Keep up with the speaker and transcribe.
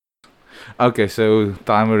Okay, so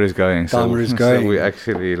timer is going. Timer is going. So we're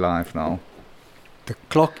actually live now. The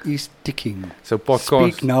clock is ticking. So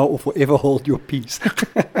podcast. Speak now or forever hold your peace.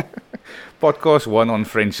 Podcast 1 on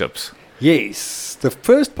friendships. Yes, the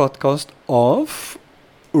first podcast of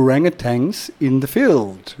Orangutans in the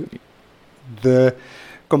Field. The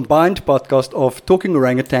combined podcast of Talking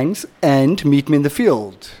Orangutans and Meet Me in the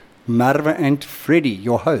Field. Marva and Freddie,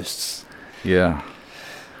 your hosts. Yeah.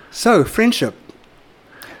 So, friendship.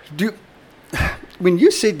 When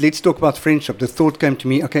you said let's talk about friendship, the thought came to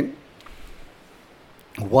me, okay,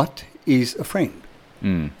 what is a friend?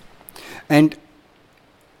 Mm. And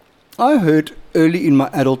I heard early in my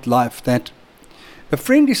adult life that a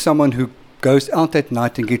friend is someone who goes out at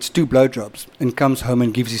night and gets 2 blowjobs and comes home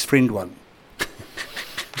and gives his friend one.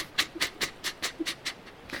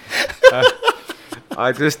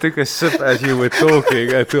 I just took a sip as you were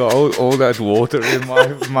talking and to all that water in my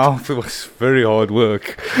mouth. It was very hard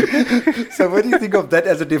work. So what do you think of that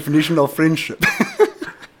as a definition of friendship?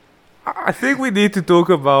 I think we need to talk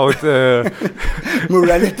about...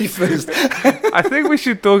 Morality first. I think we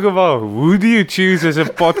should talk about who do you choose as a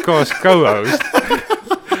podcast co-host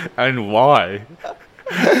and why.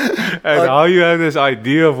 And how you have this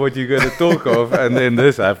idea of what you're going to talk of, and then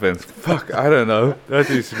this happens. Fuck, I don't know. That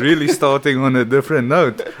is really starting on a different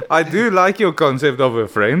note. I do like your concept of a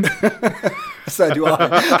friend. So do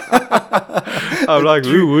I. I'm like,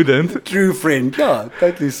 who wouldn't? True friend. Yeah,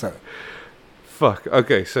 totally so. Fuck.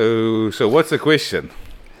 Okay, so what's the question?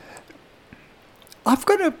 I've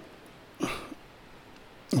got a...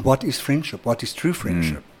 What is friendship? What is true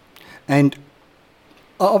friendship? And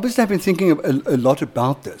obviously I've been thinking a lot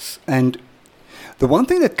about this. And the one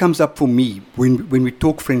thing that comes up for me when we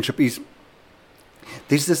talk friendship is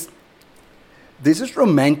there's this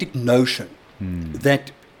romantic notion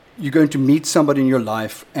that you're going to meet somebody in your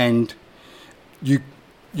life and you're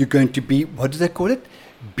going to be, what do they call it?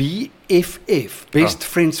 BFF, best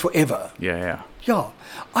friends forever. Yeah. Yeah,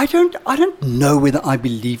 I don't know whether I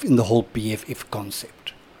believe in the whole BFF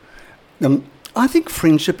concept. I think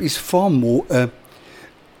friendship is far more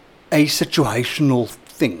a situational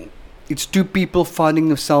thing. It's 2 people finding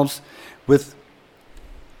themselves with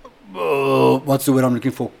what's the word I'm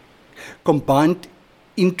looking for? Combined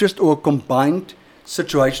interest or a combined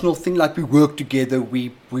situational thing. Like we work together,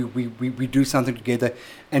 we do something together,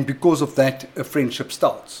 and because of that, a friendship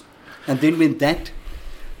starts. And then when that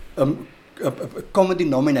a common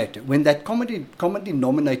denominator. When that common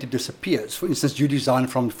denominator disappears, for instance, you resign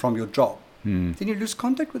from your job, then you lose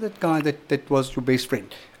contact with that guy that was your best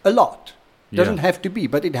friend. A lot. Doesn't have to be,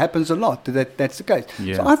 but it happens a lot. That's the case.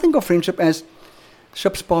 Yeah. So I think of friendship as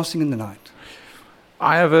ships passing in the night.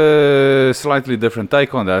 I have a slightly different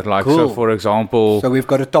take on that. Like, Cool. so for example, So we've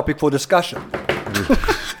got a topic for discussion.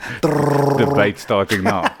 debate starting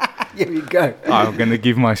now. Here we go. I'm going to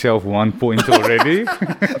give myself 1 point already.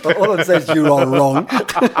 All it says you are wrong.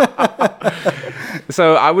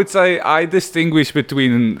 So I would say I distinguish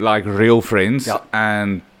between like real friends Yeah.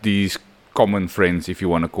 and these common friends, if you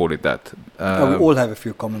want to call it that. We all have a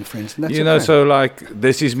few common friends. And that's You know, okay. so like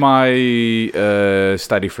this is my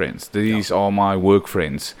study friends. These are my work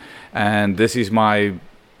friends, and this is my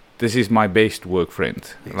best work friend.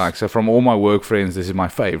 Yes. Like, so from all my work friends, this is my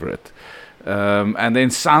favorite. And then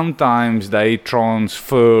sometimes they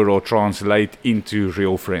transfer or translate into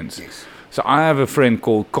real friends. Yes. So I have a friend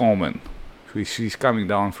called Carmen. She's coming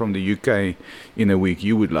down from the UK in a week.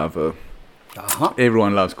 You would love her. Uh-huh.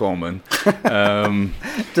 Everyone loves Carmen.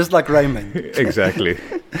 Just like Raymond. Exactly.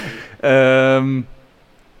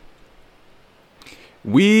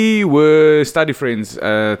 We were study friends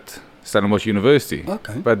at Stellenbosch University.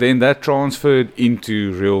 Okay. But then that transferred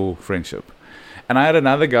into real friendship. And I had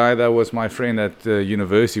another guy that was my friend at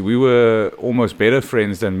university. We were almost better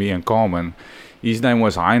friends than me and Carmen. His name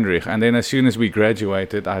was Heinrich. And then as soon as we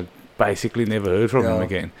graduated, I basically never heard from him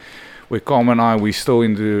again. With Carmen and I, we're still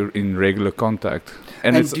in regular contact.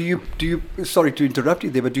 And it's, do you? Sorry to interrupt you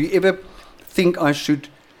there, but do you ever think I should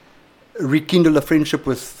rekindle a friendship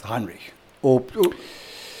with Heinrich? Or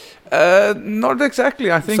not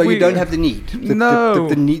exactly. I think so you don't have the need. No.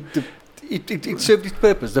 The need. It served its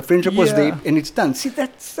purpose. The friendship was Yeah. there, and it's done. See,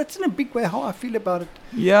 that's in a big way how I feel about it.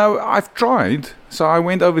 Yeah, I've tried. So I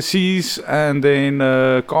went overseas, and then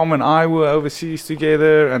Carmen and I were overseas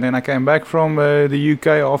together, and then I came back from the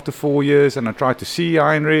UK after 4 years, and I tried to see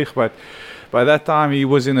Heinrich, but by that time he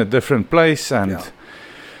was in a different place. And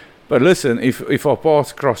but listen, if our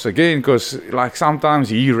paths cross again, because like sometimes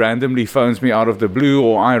he randomly phones me out of the blue,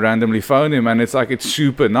 or I randomly phone him, and it's like it's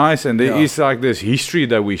super nice, and there is like this history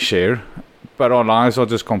that we share, but our lives are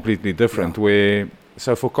just completely different. Where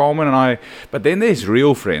so for Carmen and I, but then there's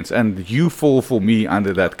real friends, and you fall for me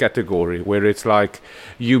under that category, where it's like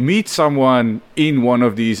you meet someone in one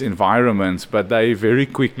of these environments, but they very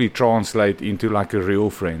quickly translate into like a real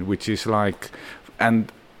friend, which is like,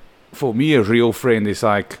 and for me, a real friend is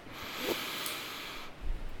like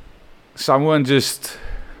someone just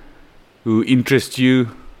who interests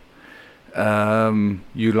you.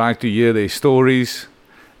 You like to hear their stories.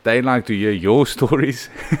 They like to hear your stories.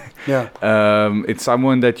 Yeah. It's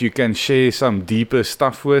someone that you can share some deeper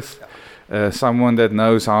stuff with. Someone that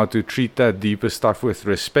knows how to treat that deeper stuff with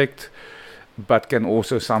respect, but can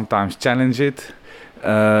also sometimes challenge it.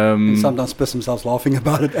 And sometimes piss themselves laughing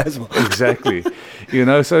about it as well. Exactly.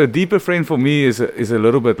 So a deeper friend for me is a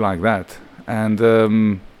little bit like that. And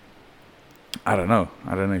I don't know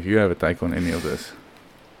if you have a take on any of this.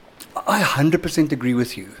 I 100% agree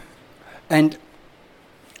with you. And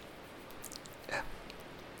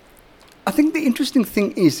I think the interesting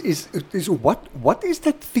thing is what is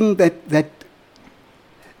that thing that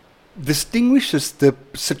distinguishes the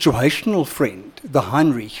situational friend, the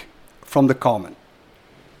Heinrich, from the Carmen?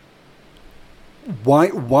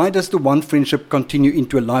 Why does the one friendship continue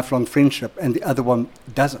into a lifelong friendship and the other one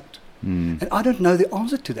doesn't? And I don't know the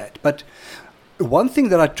answer to that. But one thing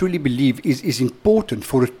that I truly believe is important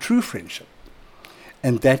for a true friendship,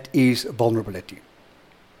 and that is vulnerability.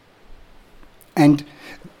 And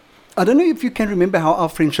I don't know if you can remember how our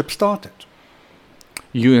friendship started.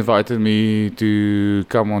 You invited me to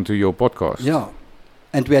come onto your podcast. Yeah.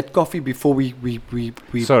 And we had coffee before we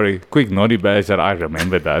Sorry, quick naughty badge that I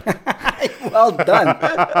remember that. Well done.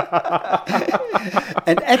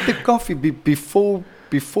 And at the coffee before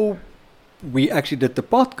we actually did the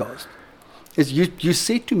podcast, is you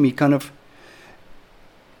said to me kind of,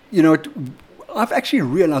 I've actually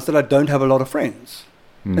realized that I don't have a lot of friends,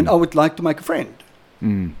 and I would like to make a friend.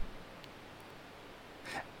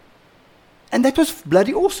 And that was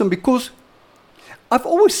bloody awesome, because I've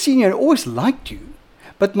always seen you and always liked you.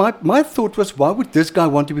 But my thought was, why would this guy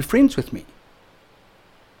want to be friends with me?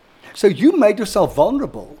 So you made yourself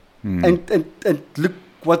vulnerable, and look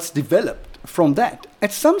what's developed from that.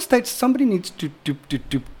 At some stage, somebody needs to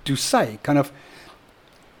say, kind of,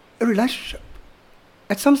 a relationship.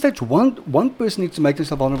 At some stage, one person needs to make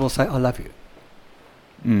themselves vulnerable and say, I love you.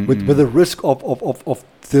 With the risk of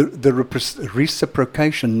the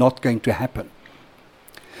reciprocation not going to happen.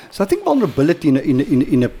 So I think vulnerability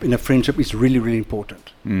in a friendship is really, really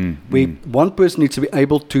important. Where one person needs to be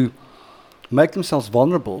able to make themselves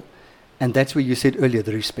vulnerable, and that's where you said earlier,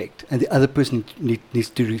 the respect. And the other person needs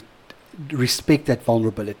to respect that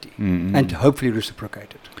vulnerability and hopefully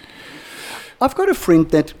reciprocate it. I've got a friend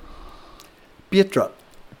that, Petra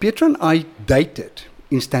and I dated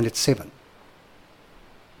in Standard 7.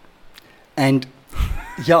 And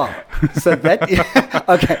yeah, so that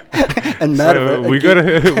okay. And so we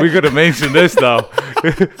gotta mention this now.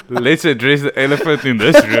 Let's address the elephant in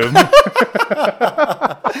this room.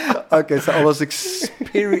 Okay, so I was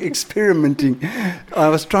experimenting. I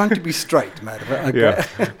was trying to be straight, man. Okay. Yeah.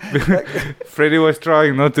 Freddie was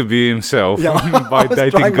trying not to be himself by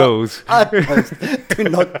dating girls.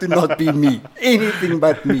 To not be me, anything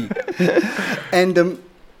but me. And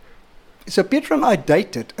so Petra and I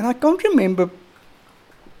dated, and I can't remember.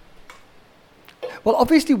 Well,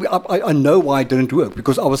 obviously, I know why it didn't work,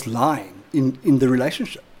 because I was lying in the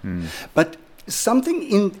relationship. But something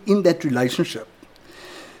in that relationship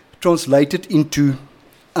translated into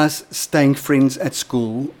us staying friends at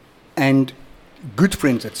school and good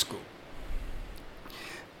friends at school.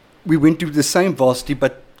 We went to the same varsity,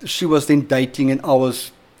 but she was then dating and I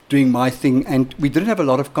was doing my thing, and we didn't have a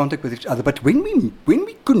lot of contact with each other. But when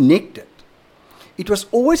we connected, it was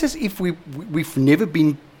always as if we've never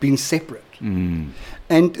been separate.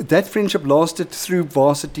 And that friendship lasted through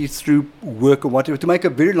varsity, through work or whatever. To make a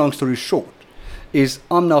very long story short, is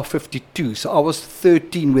I'm now 52, so I was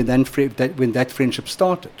 13 when that friendship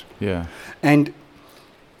started. Yeah. And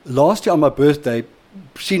last year on my birthday,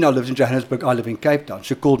 she now lives in Johannesburg, I live in Cape Town.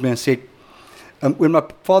 She called me and said, when my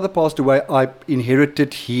father passed away, I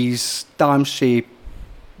inherited his timeshare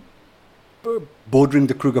bordering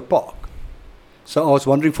the Kruger Park. So I was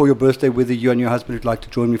wondering for your birthday whether you and your husband would like to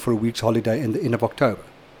join me for a week's holiday in the end of October.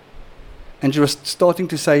 And she was starting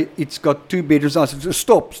to say, it's got 2 bedrooms. I said,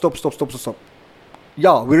 stop.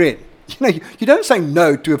 Yeah, we're in. You don't say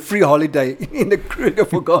no to a free holiday in the Kruger,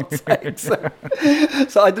 for God's sake.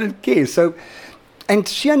 So I didn't care. And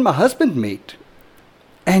she and my husband met,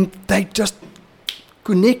 and they just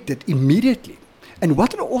connected immediately. And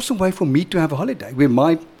what an awesome way for me to have a holiday, where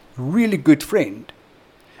my really good friend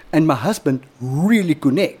and my husband really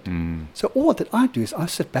connect. So all that I do is I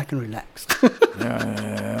sit back and relax.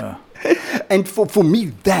 Yeah. And for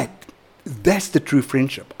me, that's the true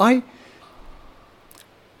friendship. I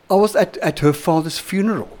was at her father's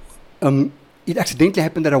funeral. It accidentally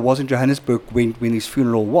happened that I was in Johannesburg when his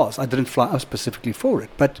funeral was. I didn't fly out specifically for it,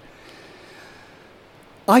 but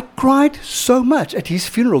I cried so much at his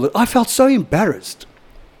funeral that I felt so embarrassed,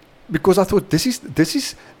 because I thought this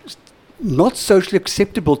is not socially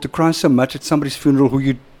acceptable to cry so much at somebody's funeral who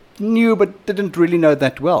you knew but didn't really know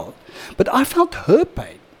that well. But I felt her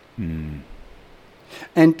pain.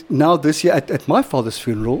 And now this year at my father's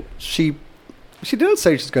funeral, she didn't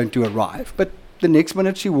say she's going to arrive, but the next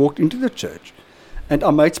minute she walked into the church, and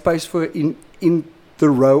I made space for her in the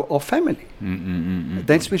row of family.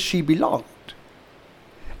 That's where she belonged.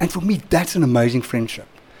 And for me, that's an amazing friendship.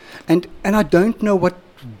 And I don't know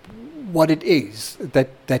what it is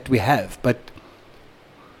that we have, but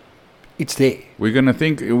it's there. We're gonna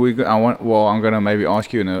think. I'm gonna maybe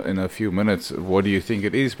ask you in a few minutes. What do you think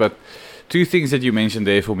it is? But two things that you mentioned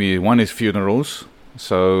there for me. One is funerals.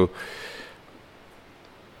 So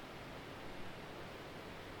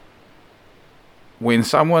when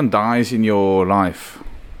someone dies in your life,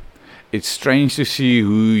 it's strange to see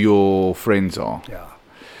who your friends are. Yeah.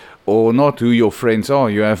 Or not who your friends are.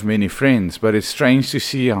 You have many friends, but it's strange to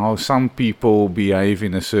see how some people behave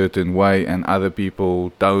in a certain way and other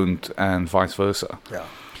people don't, and vice versa. Yeah.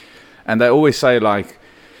 And they always say, like,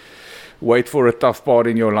 wait for a tough part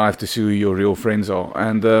in your life to see who your real friends are.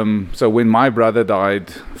 And so when my brother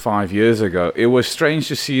died 5 years ago, it was strange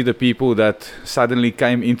to see the people that suddenly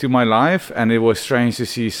came into my life, and it was strange to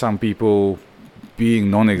see some people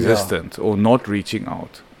being non-existent or not reaching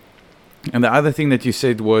out. And the other thing that you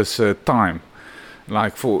said was time.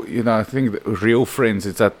 Like for, I think real friends,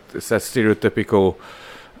 it's that stereotypical,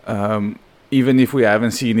 even if we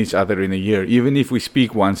haven't seen each other in a year, even if we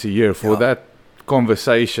speak once a year, for that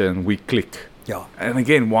conversation, we click. Yeah. And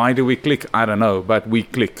again, why do we click? I don't know, but we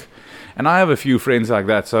click. And I have a few friends like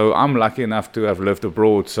that. So I'm lucky enough to have lived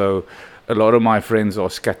abroad. So a lot of my friends are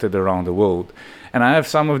scattered around the world. And I have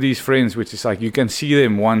some of these friends, which is like you can see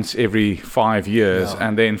them once every 5 years,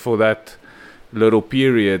 and then for that little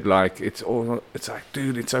period, like it's like,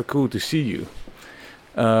 dude, it's so cool to see you.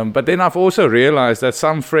 But then I've also realized that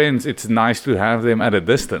some friends, it's nice to have them at a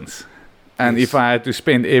distance. And if I had to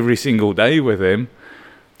spend every single day with them,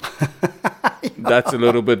 that's a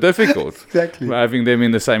little bit difficult. Exactly. Having them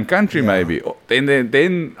in the same country, maybe.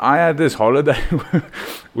 Then I had this holiday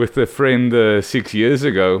with a friend 6 years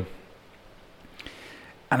ago.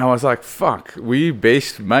 And I was like, fuck, we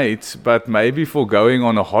best mates, but maybe for going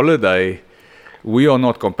on a holiday, we are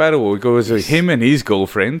not compatible, because him and his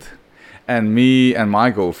girlfriend and me and my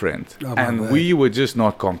girlfriend. We were just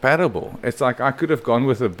not compatible. It's like I could have gone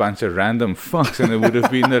with a bunch of random fucks and it would have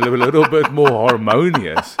been a little bit more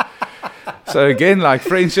harmonious. So again, like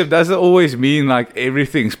friendship doesn't always mean like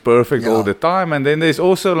everything's perfect all the time. And then there's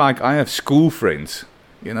also like I have school friends.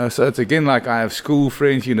 So it's again like I have school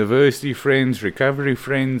friends, university friends, recovery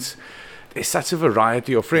friends. There's such a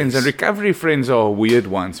variety of friends. And recovery friends are weird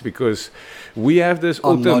ones because we have this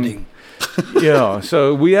nodding.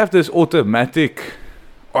 So we have this automatic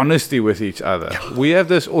honesty with each other. We have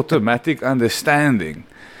this automatic understanding.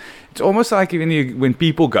 It's almost like when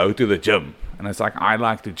people go to the gym. And it's like, I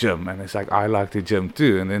like the gym. And it's like, I like the gym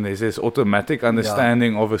too. And then there's this automatic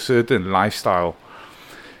understanding of a certain lifestyle.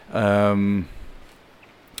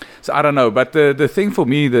 So I don't know, but the thing for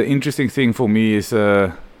me, the interesting thing for me is,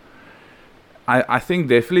 I think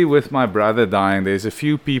definitely with my brother dying, there's a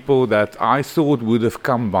few people that I thought would have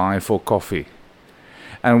come by for coffee.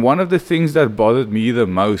 And one of the things that bothered me the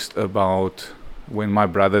most about when my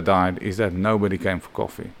brother died is that nobody came for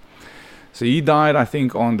coffee. So he died, I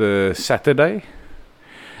think, on the Saturday.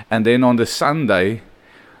 And then on the Sunday,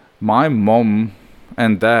 my mom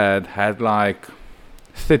and dad had like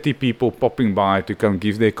 30 people popping by to come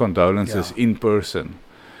give their condolences in person.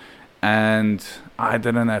 And I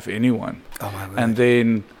didn't have anyone. Oh my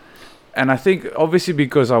word. And I think obviously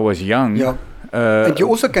because I was young. Yeah. And you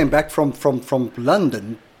also came back from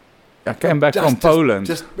London. I came back from Poland.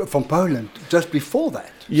 Just from Poland, just before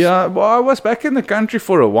that. Yeah, well, I was back in the country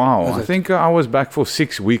for a while. I think I was back for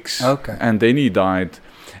 6 weeks. Okay. And then he died.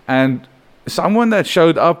 And someone that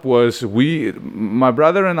showed up was my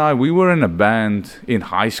brother and I, we were in a band in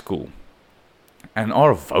high school. And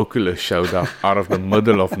our vocalist showed up out of the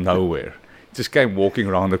middle of nowhere. Just came walking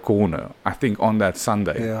around the corner, I think on that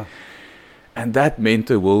Sunday. Yeah. And that meant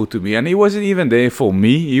the world to me. And he wasn't even there for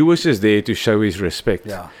me. He was just there to show his respect.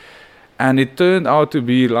 Yeah. And it turned out to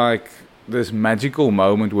be like this magical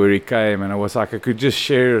moment where he came, and I was like, I could just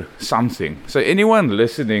share something. So anyone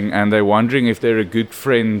listening and they're wondering if they're a good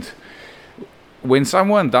friend, when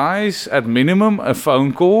someone dies, at minimum a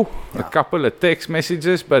phone call, a couple of text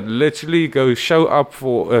messages, but literally go show up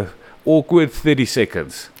for a awkward 30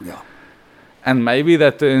 seconds. Yeah. And maybe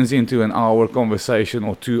that turns into an hour conversation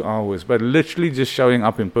or 2 hours, but literally just showing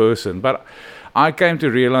up in person. But I came to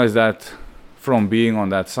realize that from being on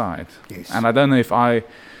that side. Yes. And I don't know if I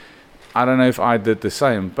did the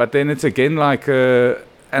same. But then it's again like,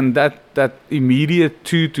 and that immediate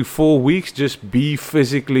 2 to 4 weeks, just be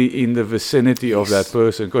physically in the vicinity of that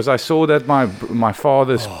person. Because I saw that my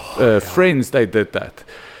father's friends, they did that.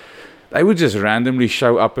 They would just randomly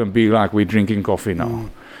show up and be like, we're drinking coffee now.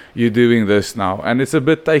 You're doing this now. And it's a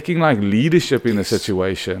bit taking like leadership in the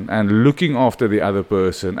situation and looking after the other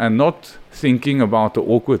person and not thinking about the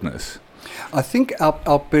awkwardness. I think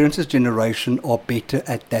our parents' generation are better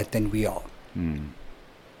at that than we are.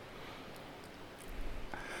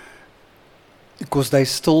 Because they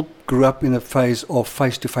still grew up in a phase of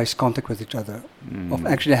face-to-face contact with each other, of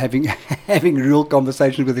actually having real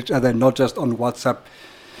conversations with each other, and not just on WhatsApp.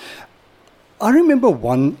 I remember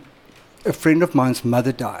a friend of mine's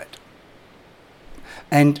mother died.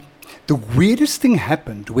 And the weirdest thing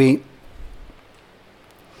happened where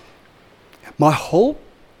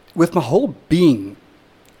with my whole being,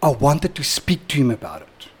 I wanted to speak to him about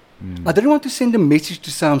it. I didn't want to send a message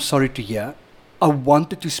to say I'm sorry to hear. I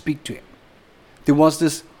wanted to speak to him. There was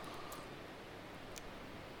this,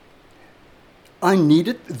 I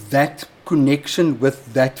needed that connection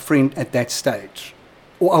with that friend at that stage.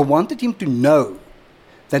 Or I wanted him to know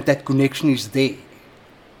that connection is there.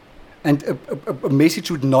 And a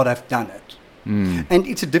message would not have done it. And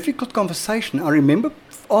it's a difficult conversation. I remember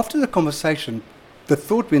after the conversation, the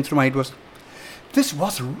thought went through my head was, this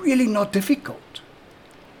was really not difficult.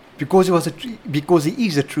 Because he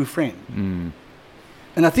is a true friend.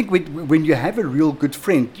 And I think when you have a real good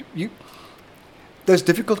friend, those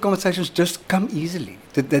difficult conversations just come easily.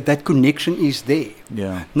 That connection is there.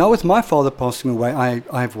 Yeah. Now with my father passing away,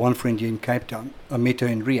 I have one friend here in Cape Town. I met her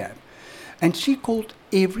in rehab. And she called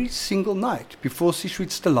every single night. Before she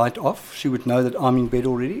switched the light off, she would know that I'm in bed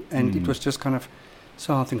already. And it was just kind of,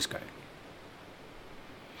 so how are things going?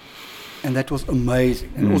 And that was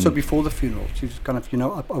amazing. And also before the funeral, she was kind of,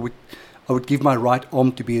 I would give my right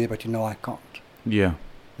arm to be there, but I can't. Yeah.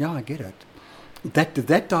 Yeah, I get it.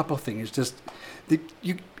 That type of thing is just,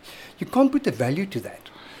 you can't put a value to that.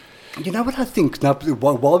 You know what I think now,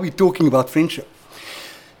 while we're talking about friendship?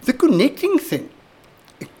 The connecting thing,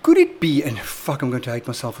 could it be, and fuck, I'm going to hate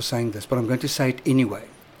myself for saying this, but I'm going to say it anyway,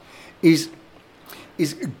 is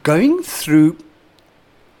going through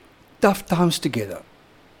tough times together.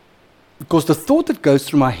 Because the thought that goes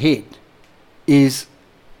through my head is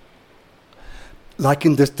like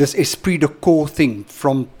in this esprit de corps thing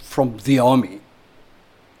from the army.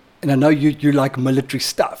 And I know you like military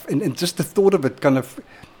stuff, and just the thought of it kind of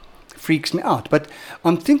freaks me out. But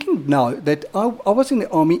I'm thinking now that I was in the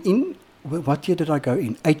army in, what year did I go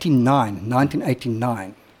in?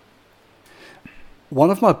 1989.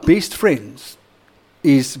 One of my best friends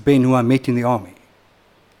is Ben, who I met in the army.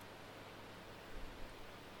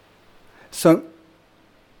 So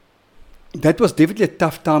that was definitely a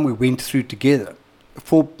tough time we went through together.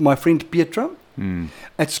 For my friend Pietra,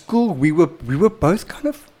 at school we were both kind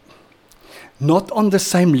of not on the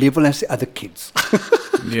same level as the other kids.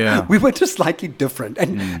 Yeah. We were just slightly different.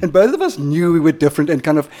 And both of us knew we were different, and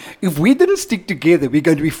kind of, if we didn't stick together, we're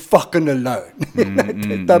going to be fucking alone.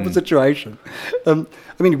 That type of situation. I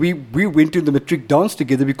mean, we went to the matric dance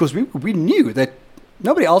together because we knew that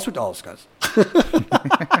nobody else would ask us.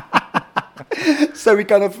 So we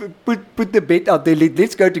kind of put the bet out there.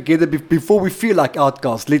 Let's go together before we feel like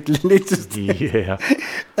outcasts. Let's just Yeah.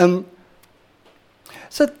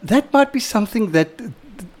 So that might be something that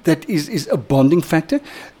is a bonding factor.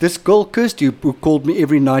 This girl Kirsty, who called me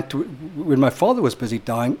every night when my father was busy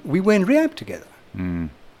dying, we were in rehab together.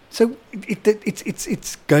 So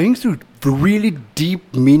it's going through really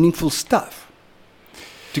deep, meaningful stuff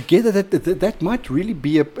together. That might really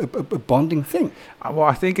be a bonding thing. Well,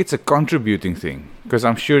 I think it's a contributing thing, because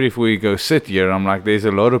I'm sure if we go sit here, I'm like, there's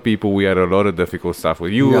a lot of people we had a lot of difficult stuff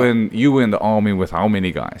with. You were in the army with how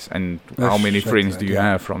many guys, and how many friends do you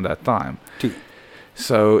have from that time? 2.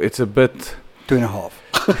 So it's a bit 2.5.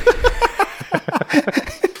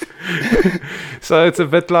 So it's a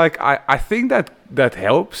bit like, I think that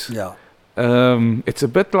helps. Yeah. It's a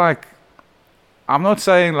bit like I'm not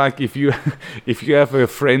saying like if you if you have a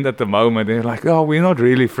friend at the moment and you're like, oh, we're not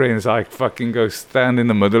really friends, like fucking go stand in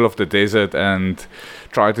the middle of the desert and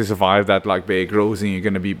try to survive that like Bear Grylls and you're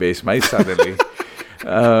gonna be best mates suddenly.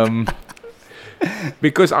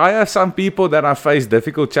 Because I have some people that I face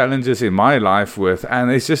difficult challenges in my life with, and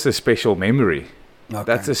it's just a special memory. Okay.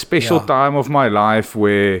 That's a special time of my life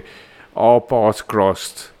where our paths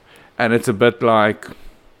crossed, and it's a bit like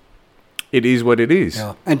it is what it is.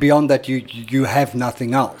 Yeah. And beyond that, you have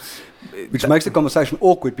nothing else, which makes the conversation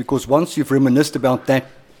awkward because once you've reminisced about that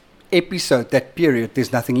episode, that period,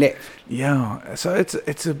 there's nothing left. Yeah, so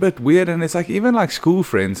it's a bit weird, and it's like even like school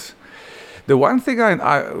friends. The one thing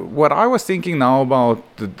what I was thinking now about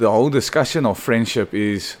the whole discussion of friendship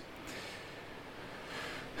is,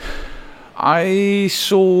 I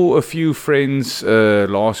saw a few friends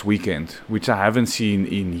last weekend, which I haven't seen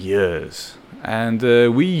in years, and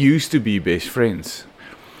we used to be best friends.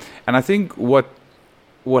 And I think what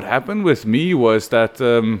happened with me was that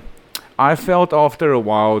I felt after a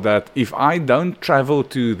while that if I don't travel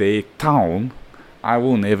to their town, I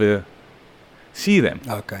will never see them.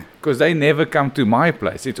 Okay. Because they never come to my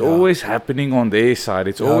place. It's always happening on their side.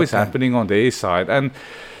 It's always happening on their side. And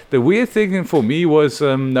the weird thing for me was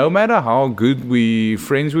no matter how good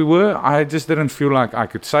friends we were, I just didn't feel like I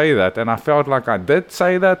could say that. And I felt like I did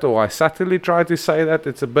say that, or I subtly tried to say that.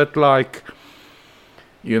 It's a bit like,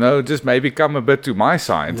 just maybe come a bit to my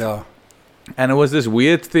side. Yeah. And it was this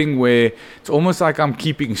weird thing where it's almost like I'm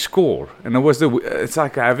keeping score. And it's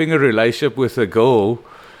like having a relationship with a girl,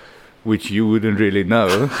 which you wouldn't really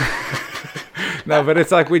know. No, but it's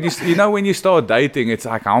like when when you start dating, it's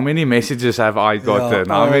like how many messages have I gotten?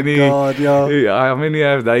 How many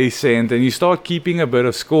have they sent? And you start keeping a bit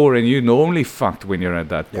of score, and you're normally fucked when you're at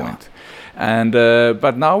that point. And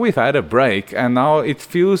but now we've had a break, and now it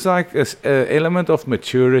feels like an element of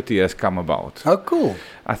maturity has come about. Oh, cool.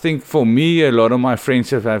 I think for me, a lot of my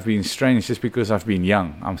friendships have been strange just because I've been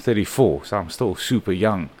young. I'm 34, so I'm still super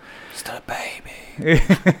young. Still a baby.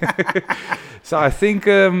 So I think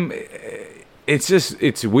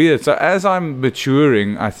it's weird. So as I'm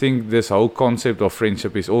maturing, I think this whole concept of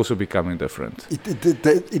friendship is also becoming different.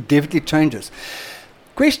 It definitely changes.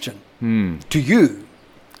 Question to you,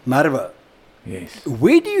 Marwa. Yes.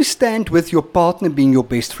 Where do you stand with your partner being your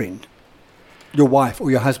best friend? Your wife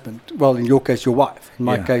or your husband? Well, in your case, your wife. In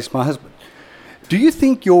my case, my husband. Do you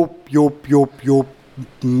think your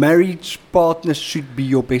marriage partner should be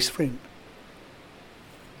your best friend?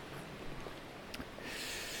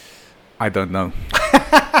 I don't know.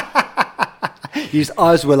 His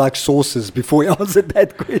eyes were like saucers before he answered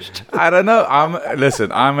that question. I don't know. I'm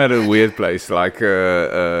at a weird place. Like,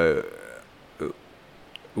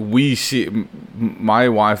 my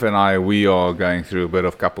wife and I, we are going through a bit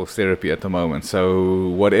of couples therapy at the moment. So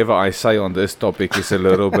whatever I say on this topic is a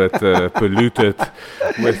little bit polluted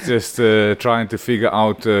with just trying to figure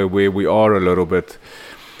out where we are a little bit.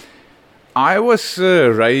 I was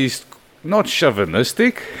raised not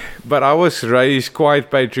chauvinistic, but I was raised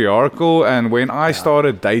quite patriarchal, and when I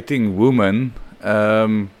started dating women,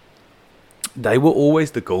 they were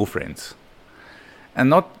always the girlfriends, and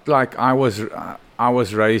not like I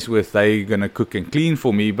was raised with they gonna cook and clean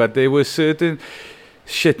for me, but there was certain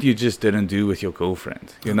shit you just didn't do with your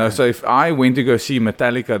girlfriend, So if I went to go see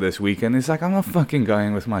Metallica this weekend, it's like I'm not fucking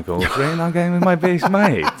going with my girlfriend, I'm going with my best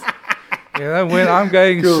mate. When I'm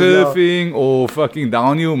going surfing or fucking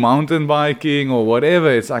downhill mountain biking or whatever,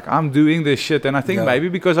 it's like I'm doing this shit. And I think maybe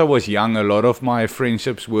because I was young, a lot of my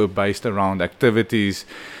friendships were based around activities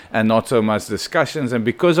and not so much discussions. And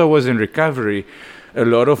because I was in recovery, a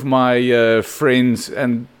lot of my friends,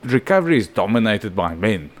 and recovery is dominated by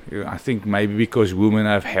men. I think maybe because women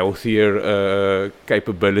have healthier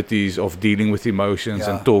capabilities of dealing with emotions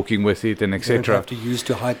and talking with it and etc. You don't have to use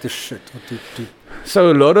to hide the shit.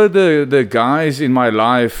 So a lot of the guys in my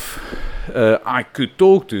life I could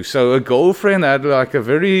talk to. So a girlfriend had like a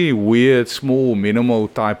very weird, small, minimal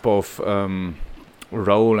type of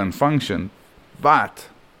role and function. But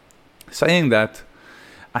saying that,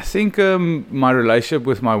 I think my relationship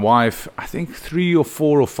with my wife, I think 3 or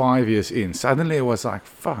 4 or 5 years in, suddenly it was like,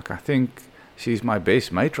 fuck, I think she's my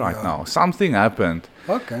best mate right now. Something happened.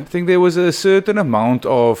 Okay. I think there was a certain amount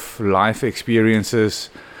of life experiences,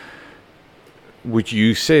 which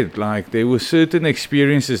you said, like there were certain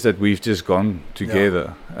experiences that we've just gone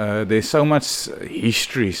together. There's so much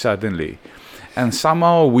history suddenly. And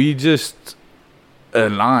somehow we just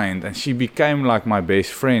aligned, and she became like my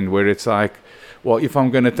best friend, where it's like, well, if I'm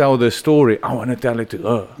going to tell this story, I want to tell it to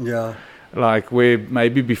her. Yeah. Like where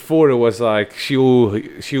maybe before it was like she'll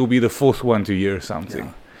be the fourth one to hear something.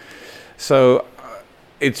 Yeah. So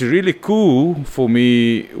it's really cool for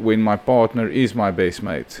me when my partner is my best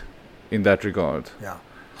mate in that regard. Yeah.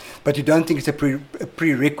 But you don't think it's a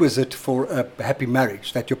prerequisite for a happy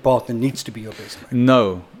marriage that your partner needs to be your best mate?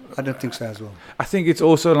 No. I don't think so as well. I think it's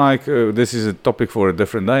also like, this is a topic for a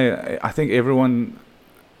different day. I think everyone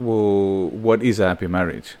will, what is a happy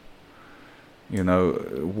marriage? You know,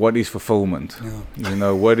 what is fulfillment? Yeah. You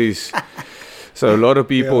know, what is... So a lot of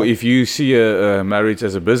people, Yeah. if you see a marriage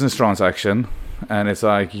as a business transaction, and it's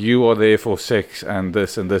like, you are there for sex and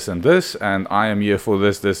this and this and this, and I am here for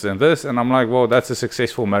this, this and this, and I'm like, well, that's a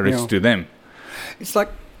successful marriage Yeah. to them. It's like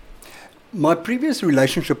my previous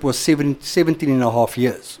relationship was 17 and a half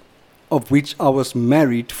years, of which I was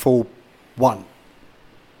married for 1.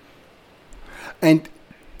 And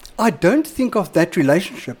I don't think of that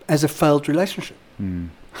relationship as a failed relationship.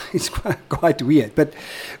 It's quite weird. But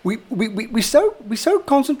we so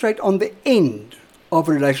concentrate on the end of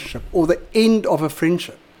a relationship or the end of a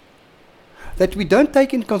friendship that we don't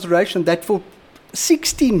take into consideration that for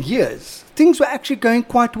 16 years, things were actually going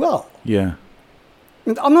quite well. Yeah.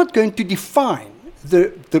 And I'm not going to define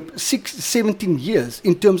the 17 years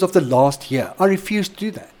in terms of the last year. I refuse to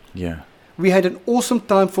do that. Yeah. We had an awesome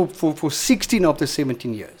time for 16 of the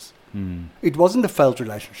 17 years. It wasn't a failed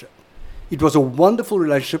relationship. It was a wonderful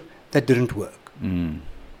relationship that didn't work.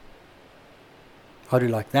 How do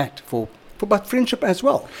you like that? But friendship as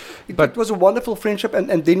well. It was a wonderful friendship,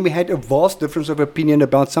 and then we had a vast difference of opinion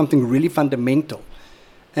about something really fundamental.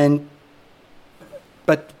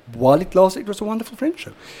 But while it lasted, it was a wonderful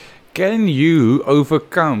friendship. Can you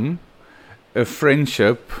overcome a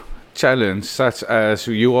friendship challenge such as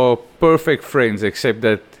you are perfect friends except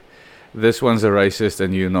that this one's a racist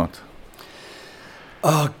and you're not?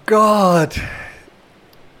 Oh, God.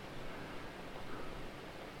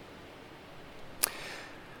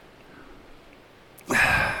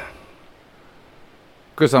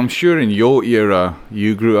 Because I'm sure in your era,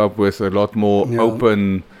 you grew up with a lot more Yeah.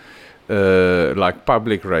 open, like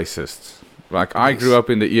public racists. Like I grew up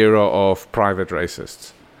in the era of private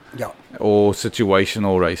racists Yeah. or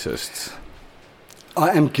situational racists. I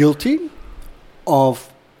am guilty of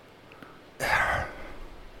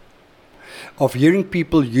hearing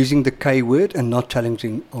people using the K word and not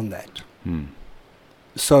challenging on that.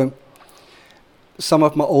 So some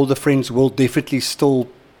of my older friends will definitely still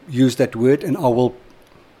use that word, and I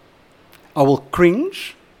will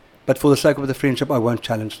cringe, but for the sake of the friendship, I won't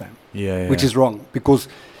challenge them, Yeah. which is wrong, because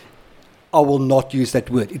I will not use that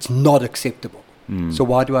word. It's not acceptable. So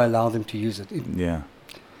why do I allow them to use it? Yeah.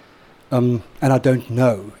 And I don't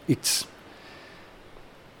know.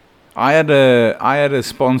 I had a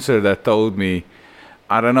sponsor that told me,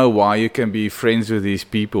 I don't know why you can be friends with these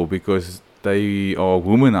people because they are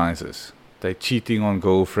womanizers. They're cheating on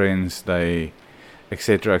girlfriends, they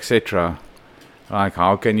etc. etc. Like,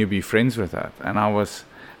 how can you be friends with that? And I was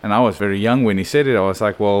very young when he said it. I was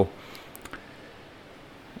like, well,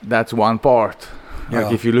 that's one part. Like,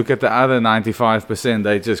 Yeah. if you look at the other 95%,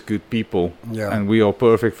 they're just good people, Yeah. and we are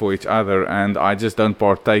perfect for each other. And I just don't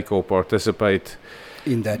partake or participate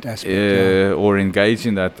In that aspect. or engage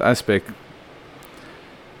in that aspect.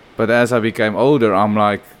 But as I became older, I'm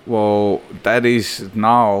like, well, that is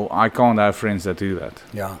now I can't have friends that do that.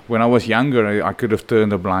 Yeah. When I was younger, I could have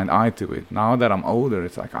turned a blind eye to it. Now that I'm older,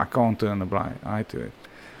 it's like I can't turn a blind eye to it.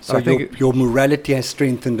 So I think your morality has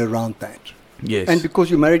strengthened around that. yes, And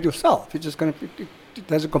because you married yourself, it's just going to, it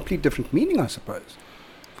has a complete different meaning, I suppose.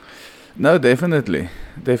 no, definitely,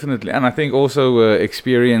 and I think also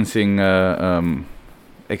experiencing a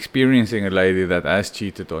lady that has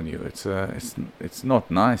cheated on you, it's not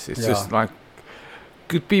nice. It's Yeah. just like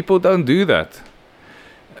good people don't do that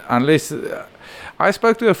unless. I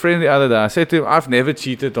spoke to a friend the other day. I said to him, I've never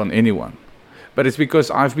cheated on anyone, but it's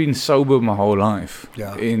because I've been sober my whole life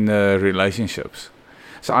Yeah. in relationships.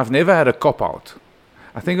 So I've never had a cop out.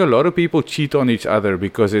 I think a lot of people cheat on each other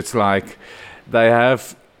because it's like they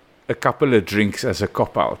have a couple of drinks as a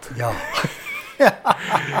cop out. Yeah.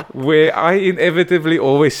 Where I inevitably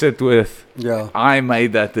always sit with, Yeah. I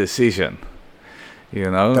made that decision, you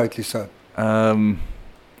know. Totally so.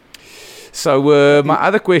 So my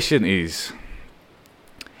other question is,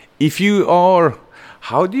 if you are,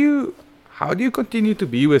 how do you continue to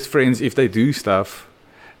be with friends if they do stuff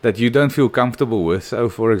that you don't feel comfortable with? So,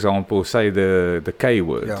 for example, say the K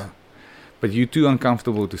word, Yeah. but you're too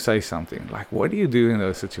uncomfortable to say something. Like, what do you do in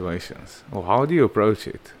those situations, or how do you approach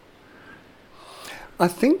it? I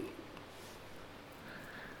think.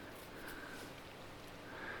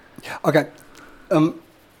 Okay.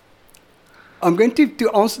 I'm going to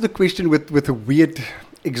answer the question with a weird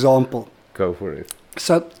example. Go for it.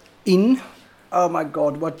 So, oh my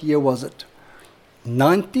God, what year was it?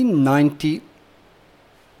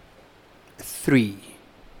 1993.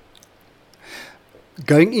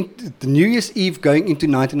 Going into the New Year's Eve, going into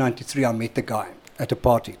 1993, I met the guy at a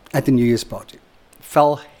party, at the New Year's party.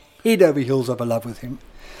 Fell head over heels over love with him.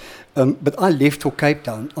 But I left for Cape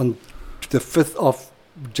Town on the 5th of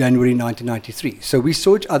January 1993. So we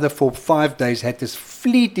saw each other for 5 days, had this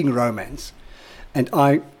fleeting romance. And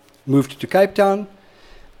I moved to Cape Town,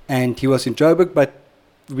 and he was in Joburg, but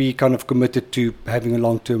we kind of committed to having a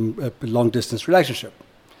long-distance relationship.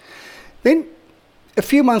 Then, a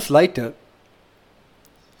few months later,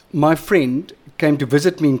 my friend came to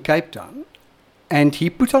visit me in Cape Town, and he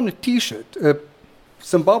put on a T-shirt, a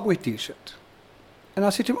Zimbabwe T-shirt. And I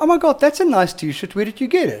said to him, "Oh my God, that's a nice T-shirt. Where did you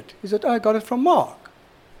get it?" He said, "I got it from Mark."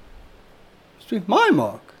 I said, "My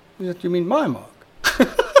Mark?" He said, "You mean my Mark?"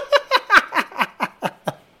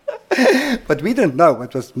 But we didn't know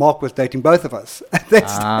it was Mark was dating both of us at that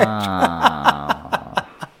stage.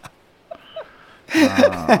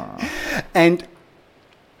 And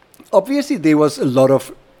obviously there was a lot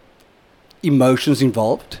of emotions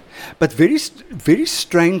involved, but very, very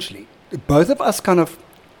strangely, both of us kind of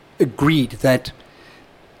agreed that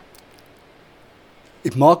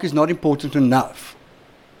if Mark is not important enough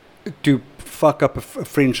to fuck up a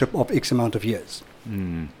friendship of X amount of years.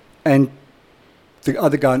 And the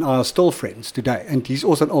other guy and I are still friends today, and he's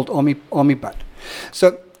also an old army bud.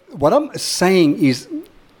 So what I'm saying is,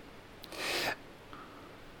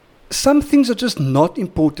 some things are just not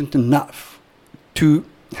important enough to...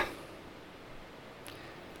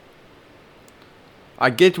 I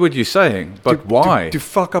get what you're saying, but why? To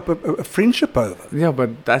fuck up a friendship over. Yeah,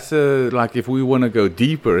 but that's like, if we want to go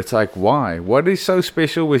deeper, it's like, why? What is so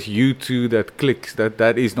special with you two that clicks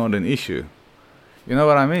that is not an issue? You know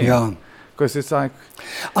what I mean? Yeah. Because it's like...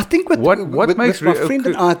 I think with my friend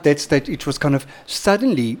and I at that stage, it was kind of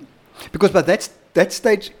suddenly... Because by that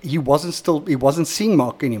stage, he wasn't seeing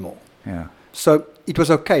Mark anymore. Yeah. So it was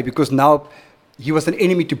okay, because now he was an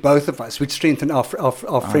enemy to both of us, which strengthened our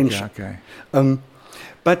friendship. Okay.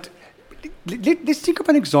 But let's think of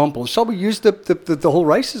an example. Shall we use the whole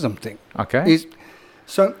racism thing? Okay.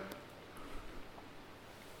 So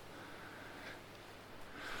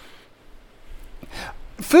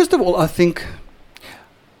first of all, I think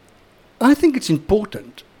it's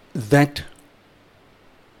important that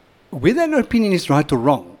whether an opinion is right or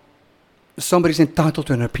wrong, somebody's entitled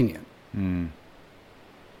to an opinion.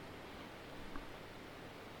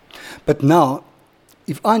 But now,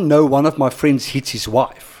 if I know one of my friends hits his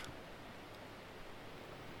wife,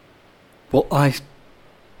 well, I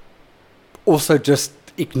also just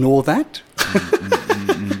ignore that.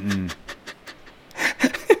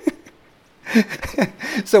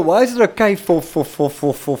 So why is it okay for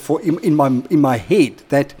in my head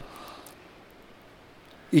that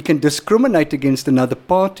you can discriminate against another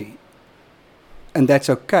party, and that's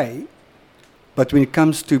okay, but when it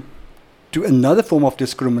comes to another form of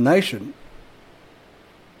discrimination,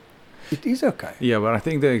 it is okay. Yeah, but I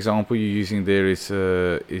think the example you're using there is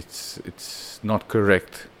it's not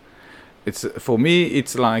correct. It's, for me,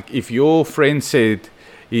 it's like if your friend said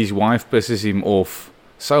his wife pisses him off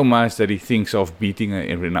so much that he thinks of beating her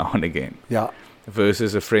every now and again. Yeah.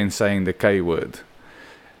 Versus a friend saying the K word.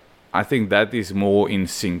 I think that is more in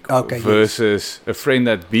sync. Okay, versus a friend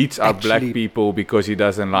that beats up black Actually, people because he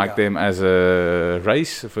doesn't like them as a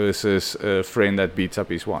race, versus a friend that beats up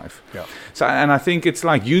his wife. Yeah. So, and I think it's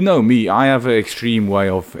like, you know me, I have an extreme way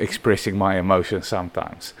of expressing my emotions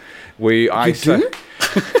sometimes. Where I say,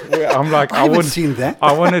 where I'm like, I haven't seen that.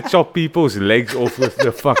 I want to chop people's legs off with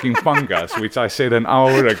the fucking fungus, which I said an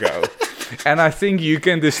hour ago. And I think you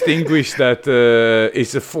can distinguish that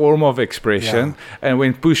it's a form of expression. Yeah. And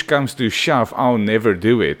when push comes to shove, I'll never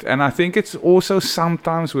do it. And I think it's also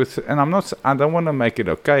sometimes with, and I don't want to make it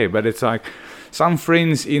okay, but it's like some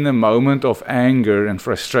friends in a moment of anger and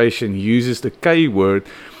frustration uses the K word.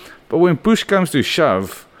 But when push comes to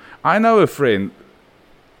shove, I know a friend,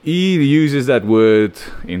 he uses that word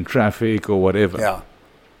in traffic or whatever. Yeah.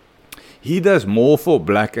 He does more for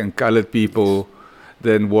black and colored people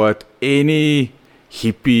than what any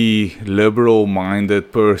hippie,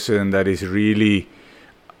 liberal-minded person that is really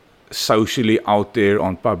socially out there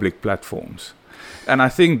on public platforms. And I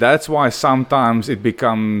think that's why sometimes it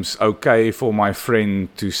becomes okay for my friend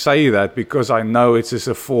to say that, because I know it's just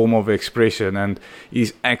a form of expression and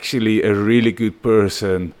he's actually a really good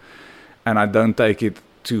person, and I don't take it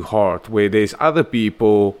too hard. Where there's other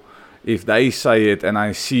people, if they say it and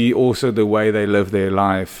I see also the way they live their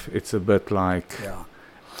life, it's a bit like... Yeah.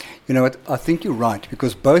 You know what? I think you're right,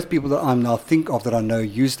 because both people that I now think of that I know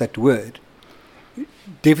use that word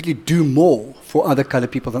definitely do more for other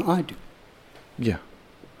colored people than I do. Yeah.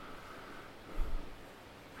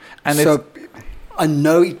 And So I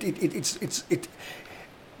know it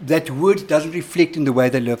that word doesn't reflect in the way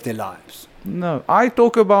they live their lives. no, I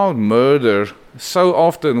talk about murder so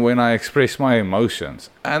often when I express my emotions,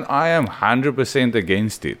 and I am 100%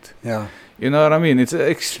 against it. Yeah. You know what I mean? It's an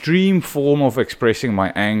extreme form of expressing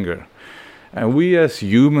my anger. And we as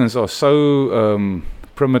humans are so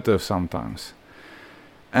primitive sometimes.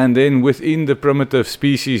 And then within the primitive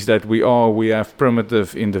species that we are, we have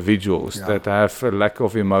primitive individuals Yeah. that have a lack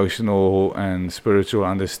of emotional and spiritual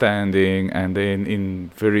understanding. And then in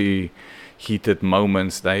very heated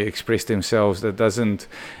moments, they express themselves. That doesn't.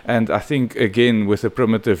 And I think, again, with the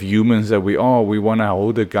primitive humans that we are, we want to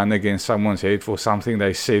hold a gun against someone's head for something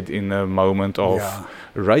they said in a moment of Yeah.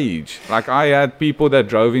 rage. Like I had people that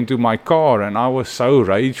drove into my car and I was so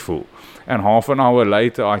rageful. And half an hour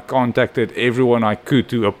later, I contacted everyone I could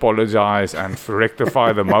to apologize and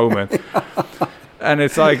rectify the moment. And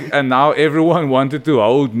it's like, and now everyone wanted to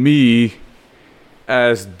hold me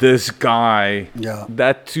as this guy, Yeah.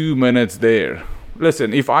 that 2 minutes there.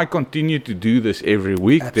 Listen, if I continue to do this every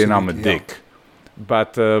week, then I'm a Absolutely, yeah. dick.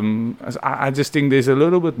 But I just think there's a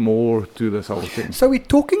little bit more to this whole thing. So we're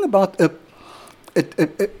talking about a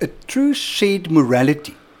true shared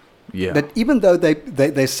morality. Yeah. That even though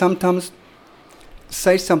they sometimes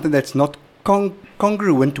say something that's not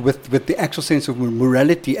congruent with the actual sense of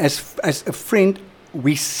morality, as a friend,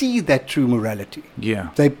 we see that true morality.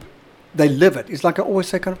 Yeah. They live it. It's like I always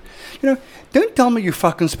say, kind of, don't tell me you're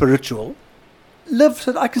fucking spiritual. Live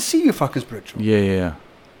so that I can see you're fucking spiritual. Yeah.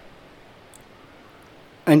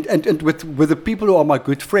 And with the people who are my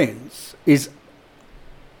good friends, is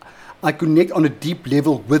I connect on a deep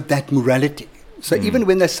level with that morality. So even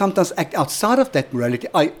when they sometimes act outside of that morality,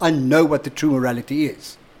 I know what the true morality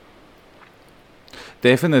is.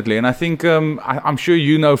 Definitely. And I think, I'm sure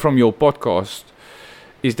you know from your podcast,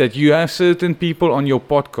 is that you have certain people on your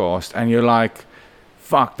podcast and you're like,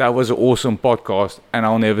 fuck, that was an awesome podcast and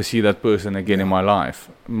I'll never see that person again in my life.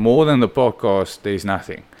 More than the podcast, there's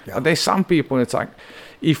nothing. Yeah. But there's some people, it's like,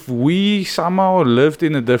 if we somehow lived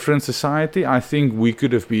in a different society, I think we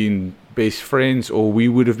could have been best friends, or we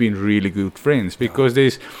would have been really good friends, because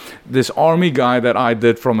there's this army guy that I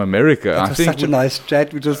did from America. It I was think such a nice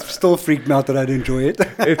chat. We just still freaked me out that I didn't enjoy it.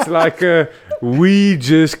 it's like we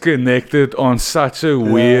just connected on such a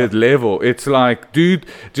weird level. It's like, dude,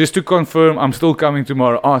 just to confirm, I'm still coming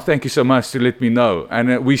tomorrow. Oh, thank you so much to let me know.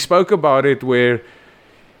 And we spoke about it where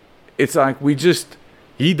it's like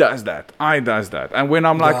he does that, I does that. And when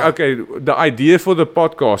I'm like, okay, the idea for the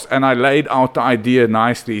podcast, and I laid out the idea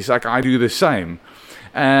nicely, it's like I do the same.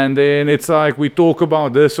 And then it's like we talk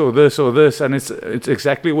about this or this or this, and it's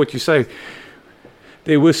exactly what you say.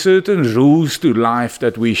 There were certain rules to life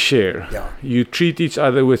that we share. Yeah. You treat each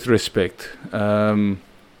other with respect.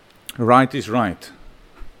 Right is right.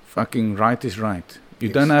 Fucking right is right. You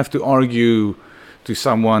don't have to argue to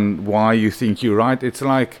someone why you think you're right. It's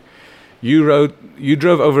like you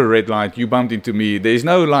drove over a red light, you bumped into me. There's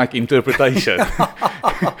no like interpretation.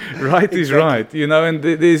 Right is right, and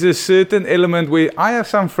there's a certain element where I have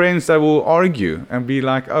some friends that will argue and be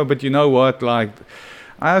like, oh, but you know what, like,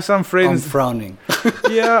 I have some friends. I'm frowning.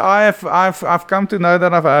 Yeah, I've come to know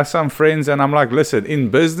that I've had some friends, and I'm like, listen, in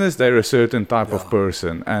business they're a certain type of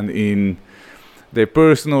person, and in their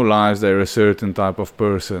personal lives they're a certain type of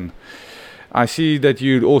person. I see that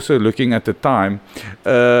you're also looking at the time.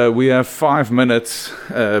 We have 5 minutes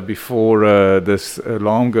before this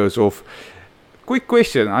alarm goes off. Quick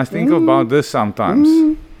question. I think about this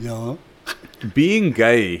sometimes. Yeah. Being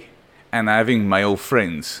gay and having male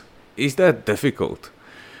friends, is that difficult?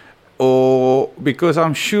 Or because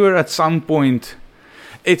I'm sure at some point,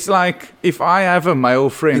 it's like if I have a male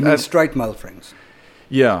friend. You mean straight male friends?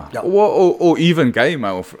 Yeah. Or even gay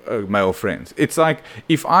male friends. It's like,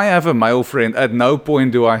 if I have a male friend, at no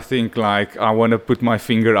point do I think like, I want to put my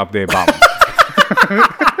finger up their bum.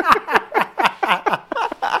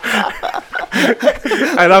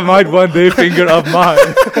 And I might want their finger up mine.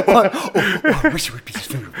 I wish it would be his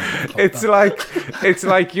finger. It's like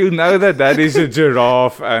that is a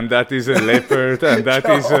giraffe, and that is a leopard, and that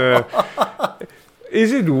is a...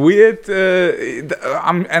 Is it weird?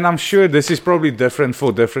 I'm sure this is probably different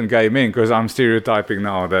for different gay men, because I'm stereotyping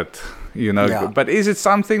now that, Yeah. But is it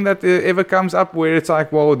something that ever comes up where it's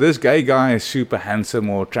like, well, this gay guy is super handsome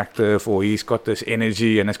or attractive, or he's got this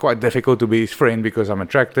energy, and it's quite difficult to be his friend because I'm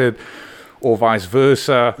attracted, or vice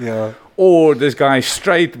versa. Yeah. Or this guy is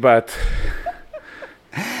straight, but...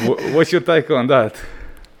 What's your take on that?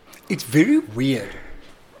 It's very weird.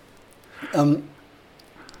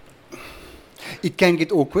 It can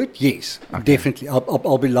get awkward, yes, definitely.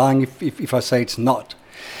 I'll be lying if I say it's not.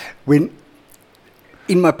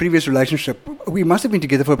 In my previous relationship, we must have been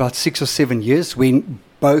together for about 6 or 7 years when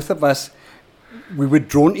both of us, we were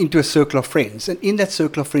drawn into a circle of friends. And in that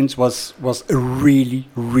circle of friends was a really,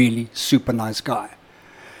 really super nice guy.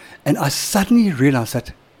 And I suddenly realized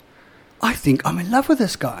that I think I'm in love with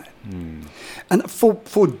this guy. And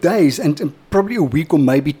for days and probably a week or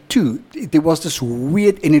maybe 2, there was this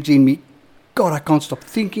weird energy in me. God, I can't stop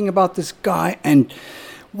thinking about this guy. And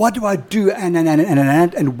what do I do?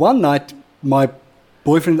 And one night, my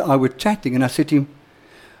boyfriend and I were chatting, and I said to him,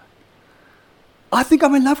 I think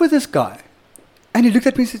I'm in love with this guy. And he looked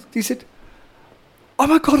at me and he said, oh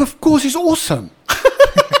my God, of course, he's awesome.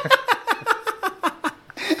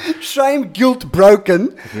 Shame, guilt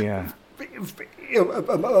broken. Yeah.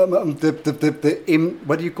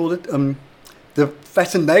 What do you call it? The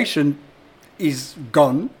fascination is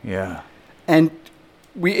gone. Yeah. And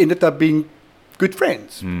we ended up being good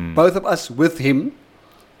friends, both of us with him.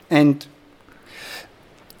 And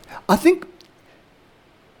I think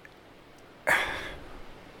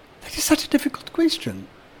that is such a difficult question.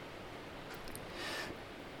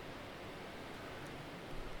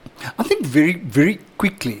 I think very, very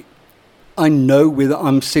quickly I know whether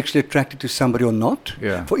I'm sexually attracted to somebody or not.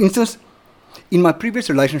 Yeah. For instance, in my previous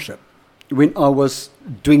relationship, when I was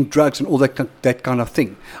doing drugs and all that kind of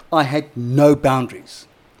thing, I had no boundaries.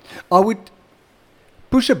 I would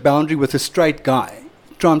push a boundary with a straight guy,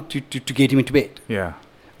 trying to get him into bed. Yeah.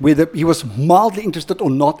 Whether he was mildly interested or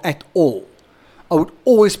not at all. I would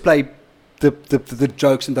always play the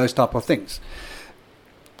jokes and those type of things.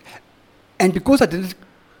 And because I didn't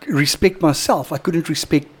respect myself, I couldn't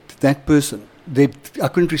respect that person. I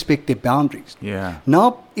couldn't respect their boundaries. Yeah.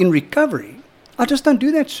 Now, in recovery, I just don't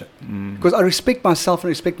do that shit. Because I respect myself and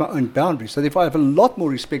respect my own boundaries. So therefore, I have a lot more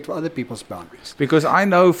respect for other people's boundaries. Because I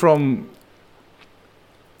know from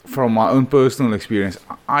my own personal experience,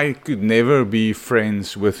 I could never be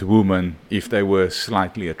friends with women if they were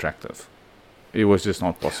slightly attractive. It was just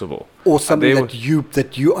not possible. Or somebody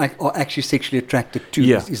that you are actually sexually attracted to.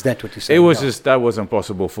 Yeah. Is that what you're saying? It was just, that wasn't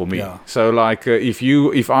possible for me. Yeah. So like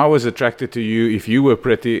if I was attracted to you, if you were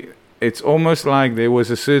pretty, it's almost like there was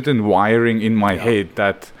a certain wiring in my head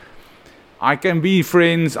that I can be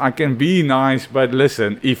friends, I can be nice, but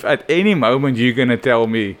listen, if at any moment you're going to tell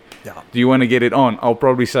me, do you want to get it on? I'll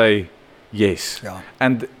probably say yes. Yeah.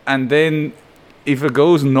 And then if a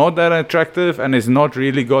girl's not that attractive and has not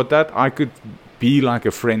really got that, I could be like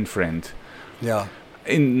a friend. Yeah.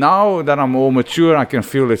 And now that I'm more mature, I can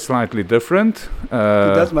feel it's slightly different. It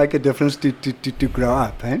does make a difference to grow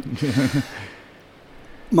up, eh?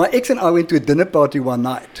 My ex and I went to a dinner party one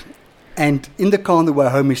night, and in the car on the way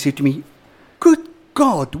home, he said to me, "Good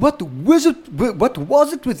God, what was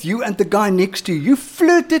it with you and the guy next to you? You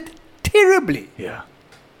flirted terribly." Yeah.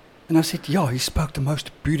 And I said, "Yeah, he spoke the most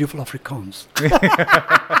beautiful Afrikaans."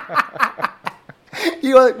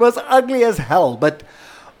 He was ugly as hell, but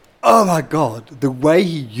oh my God, the way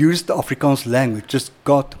he used the Afrikaans language just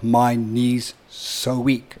got my knees so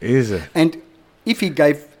weak. Is it? And if he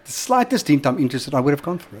gave the slightest hint I'm interested, I would have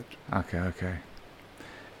gone for it. Okay.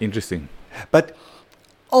 Interesting. But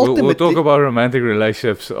ultimately, we'll talk about romantic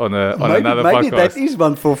relationships on another maybe podcast. That is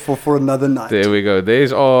one for another night. There we go.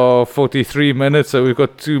 There's our 43 minutes, so we've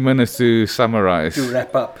got 2 minutes to summarize. To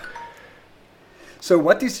wrap up. So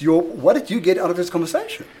what did you get out of this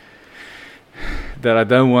conversation? That I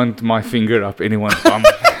don't want my finger up anyone's bum.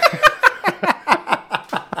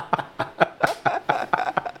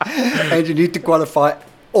 And you need to qualify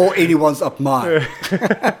or anyone's up mine.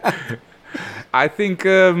 I think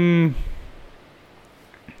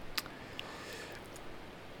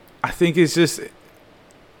it's just,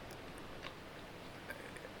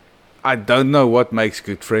 I don't know what makes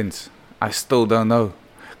good friends. I still don't know.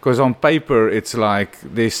 Because on paper, it's like,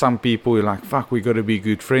 there's some people you're like, fuck, we got to be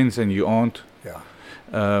good friends, and you aren't. Yeah.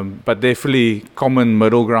 But definitely common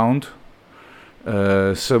middle ground,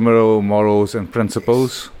 similar morals and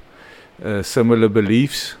principles, similar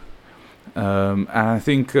beliefs. And I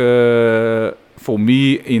think for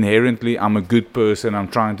me, inherently, I'm a good person. I'm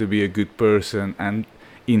trying to be a good person, and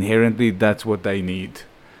inherently, that's what they need.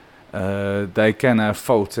 They can have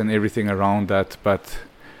faults and everything around that, but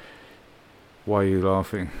why are you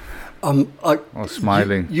laughing? Or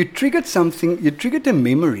smiling? You triggered something. You triggered a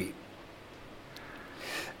memory.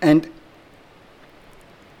 And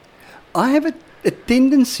I have a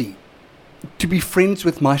tendency to be friends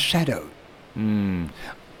with my shadow. I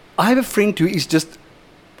have a friend who is just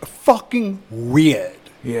fucking weird.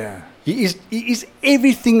 Yeah. He is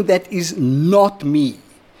everything that is not me.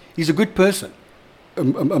 He's a good person.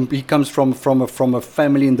 he comes from a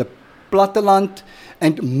family in the platteland,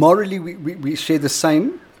 and morally we share the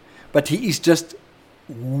same, but he is just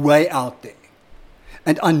way out there.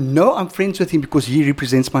 And I know I'm friends with him because he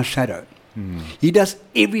represents my shadow. He does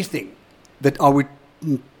everything that I would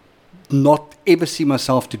not ever see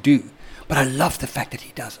myself to do, but I love the fact that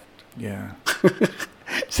he does it. Yeah.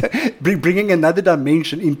 So bringing another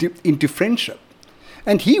dimension into friendship.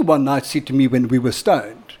 And he one night said to me when we were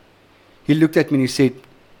stoned, he looked at me and he said,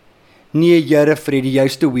 "Nee, Here Freddie,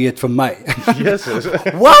 jy's te weird vir my." Yes.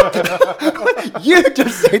 What? You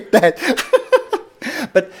just said that.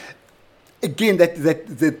 But again,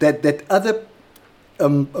 that other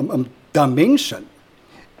dimension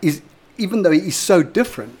is, even though he is so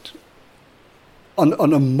different,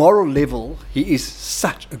 on a moral level, he is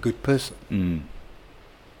such a good person.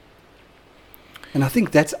 And I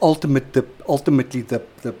think that's ultimately the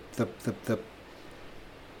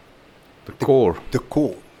core. The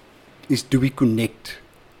core is, do we connect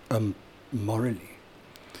morally?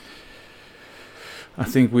 I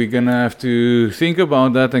think we're going to have to think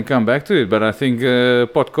about that and come back to it. But I think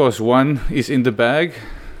podcast 1 is in the bag.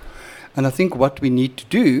 And I think what we need to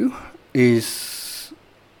do is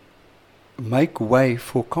make way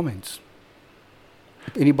for comments.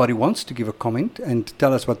 If anybody wants to give a comment and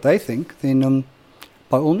tell us what they think, then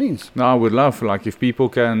by all means. No, I would love, like, if people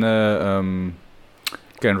can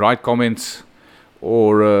write comments,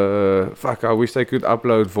 or I wish they could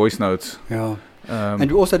upload voice notes. Yeah.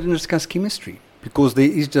 And we also didn't discuss chemistry, because there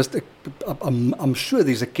is just I'm sure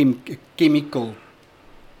there's a chemical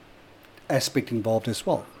aspect involved as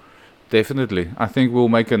well. Definitely. I think we'll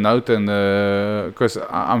make a note, and because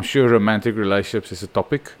I'm sure romantic relationships is a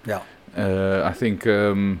topic. Yeah. I think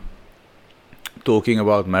talking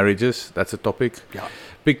about marriages, that's a topic. Yeah.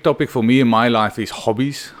 Big topic for me in my life is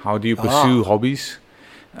hobbies. How do you pursue hobbies?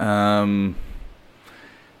 How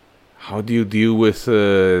do you deal with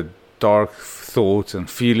dark thoughts and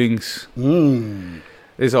feelings?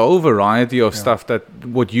 There's a whole variety of stuff that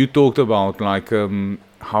what you talked about, like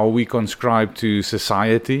how we conscribe to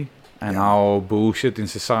society, and how bullshit in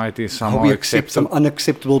society is somehow how we accept some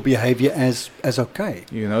unacceptable behavior as okay.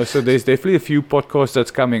 You know, so there's definitely a few podcasts that's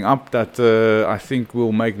coming up that I think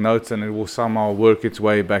will make notes, and it will somehow work its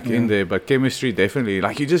way back in there. But chemistry, definitely.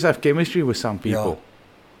 Like, you just have chemistry with some people.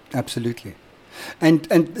 Yeah, absolutely. And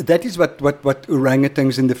that is what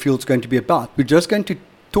Orangutans in the Field's going to be about. We're just going to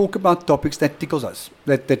talk about topics that tickles us,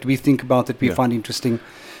 that we think about, that we find interesting.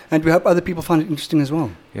 And we hope other people find it interesting as well.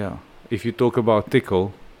 Yeah. If you talk about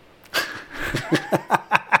tickle...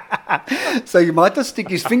 So you might not stick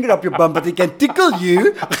his finger up your bum, but he can tickle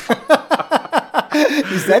you.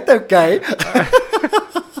 Is that okay?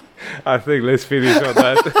 I think let's finish on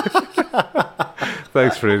that.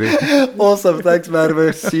 Thanks, Freddie. Awesome. Thanks,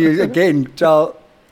 Marva. See you again. Ciao.